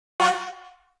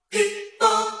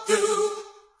people do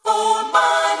for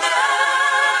money?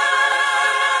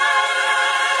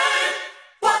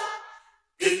 What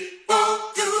people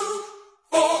do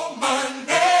for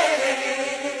money?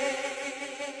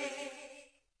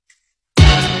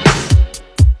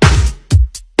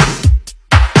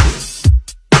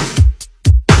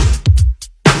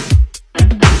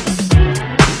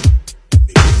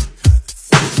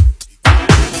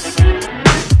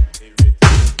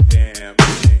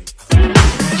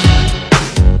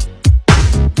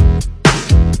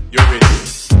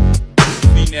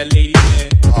 That lady,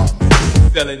 man,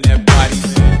 selling that body,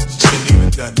 man. Shouldn't even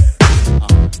done that.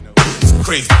 No. It's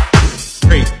crazy.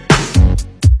 Crazy.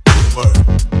 Word.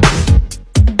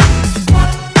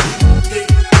 What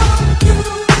people do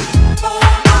for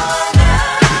money?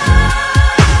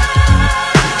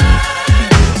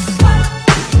 What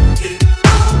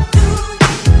people do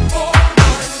for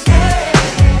money?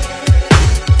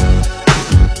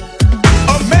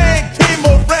 A man came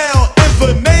around in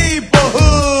the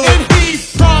neighborhood And he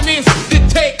promised to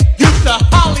take you to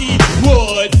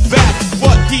Hollywood. That's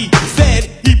what he said.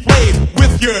 He played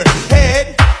with your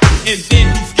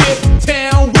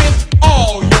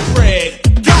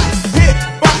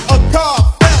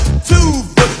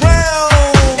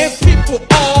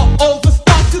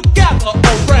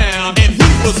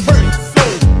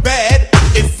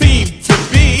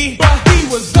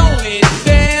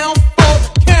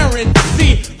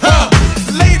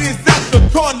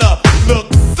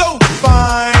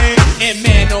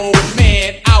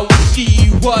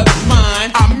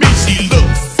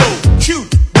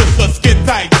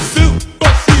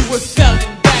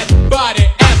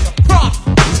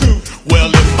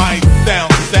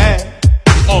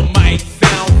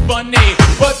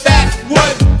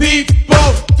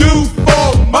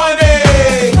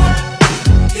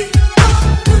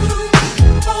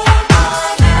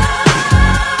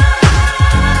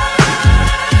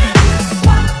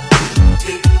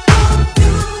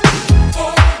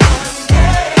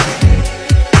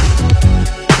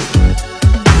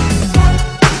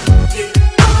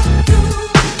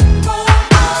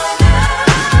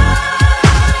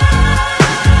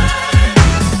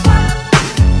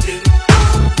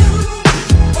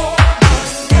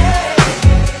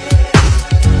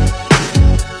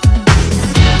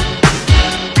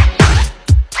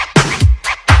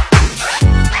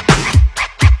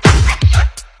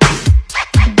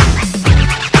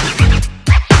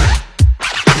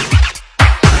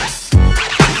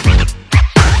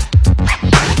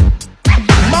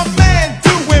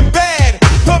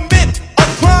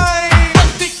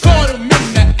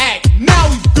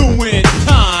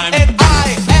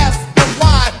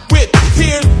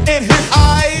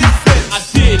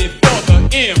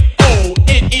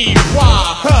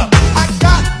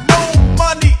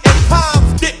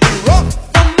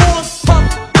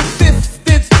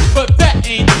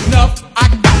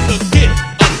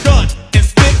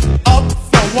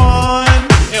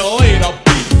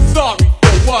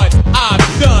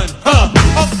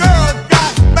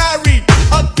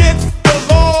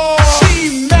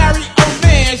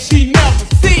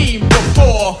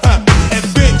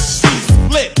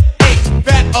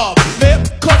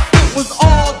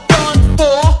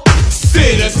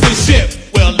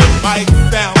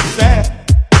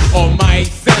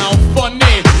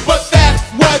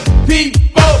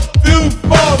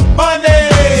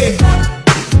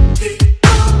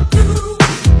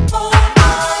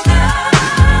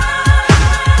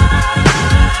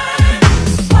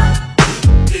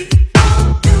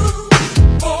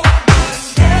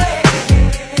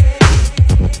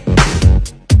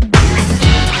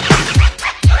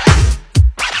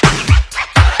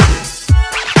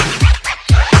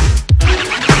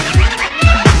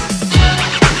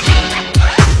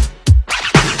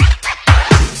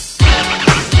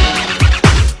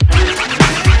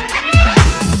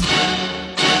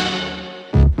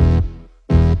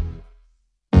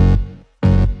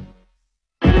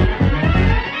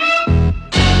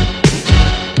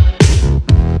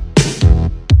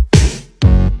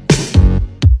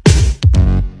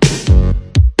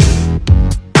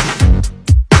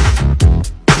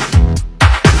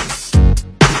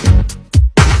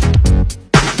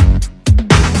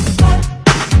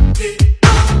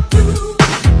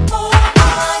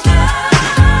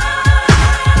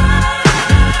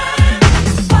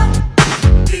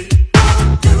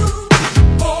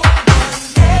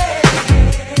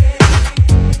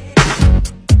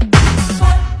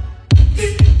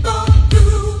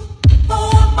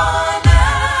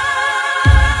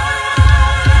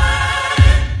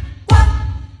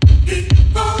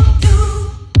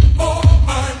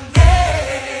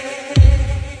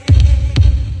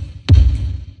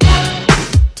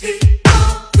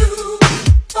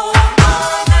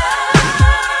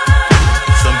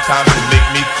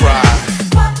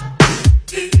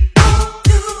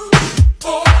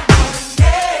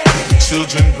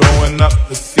showing up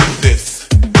to see this.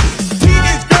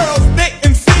 Teenage girls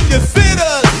dating senior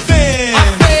citizens.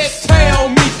 I said, tell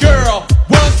me, girl,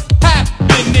 what's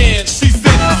happening? She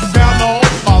said she found all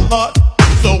my luck.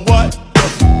 So what?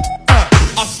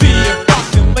 I see if I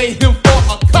can lay him for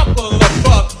a couple of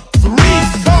bucks. 3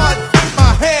 cards in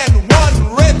my hand,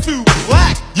 1 red, 2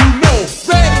 black. You know,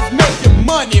 Red is making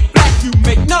money, black you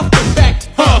make nothing back.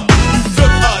 you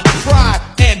took a try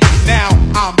and now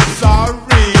I'm sorry.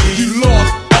 You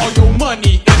lost all your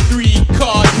money in 3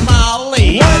 cards